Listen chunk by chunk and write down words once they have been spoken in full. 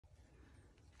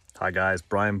Hi guys,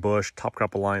 Brian Bush, Top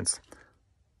Crop Alliance.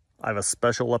 I have a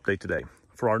special update today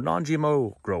for our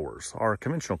non-GMO growers, our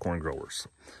conventional corn growers.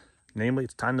 Namely,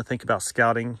 it's time to think about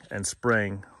scouting and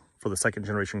spraying for the second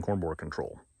generation corn borer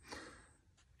control.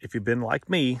 If you've been like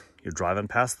me, you're driving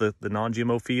past the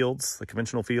non-GMO fields, the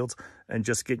conventional fields, and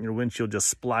just getting your windshield just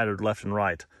splattered left and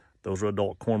right. Those are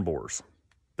adult corn borers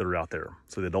that are out there.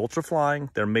 So the adults are flying,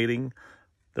 they're mating,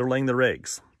 they're laying their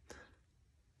eggs.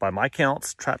 By my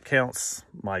counts, trap counts,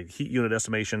 my heat unit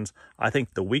estimations, I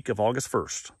think the week of August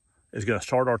 1st is going to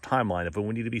start our timeline of when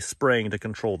we need to be spraying to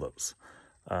control those.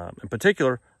 In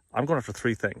particular, I'm going after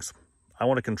three things. I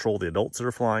want to control the adults that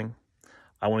are flying.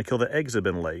 I want to kill the eggs that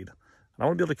have been laid. And I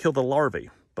want to be able to kill the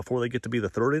larvae before they get to be the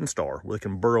third instar, where they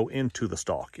can burrow into the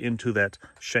stalk, into that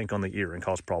shank on the ear and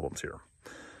cause problems here.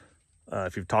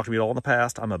 If you've talked to me at all in the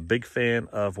past, I'm a big fan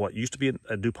of what used to be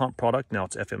a DuPont product, now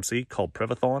it's FMC, called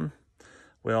Prevathon.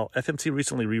 Well, FMC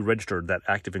recently re-registered that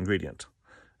active ingredient,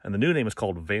 and the new name is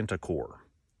called Vantacor.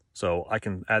 So I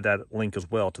can add that link as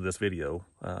well to this video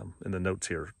in the notes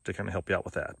here to kind of help you out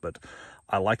with that. But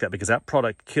I like that because that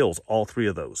product kills all three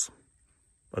of those,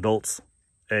 adults,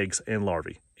 eggs, and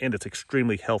larvae. And it's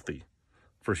extremely healthy.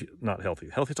 Not healthy.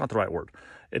 Healthy is not the right word.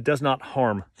 It does not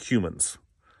harm humans.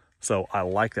 So I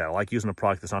like that. I like using a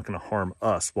product that's not going to harm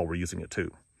us while we're using it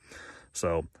too.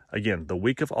 So again, the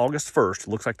week of August 1st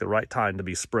looks like the right time to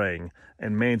be spraying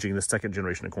and managing the second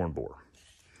generation of corn borer.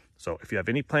 So if you have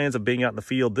any plans of being out in the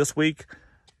field this week,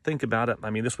 think about it. I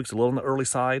mean, this week's a little on the early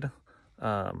side,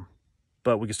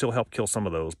 but we can still help kill some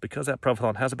of those because that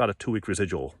Prevathon has about a 2-week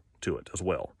residual to it as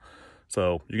well.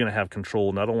 So you're going to have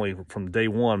control not only from day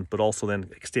one, but also then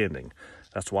extending.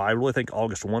 That's why I really think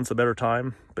August 1's the better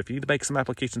time. But if you need to make some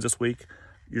applications this week,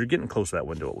 you're getting close to that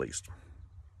window at least.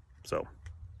 So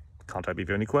contact me if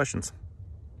you have any questions.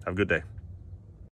 Have a good day.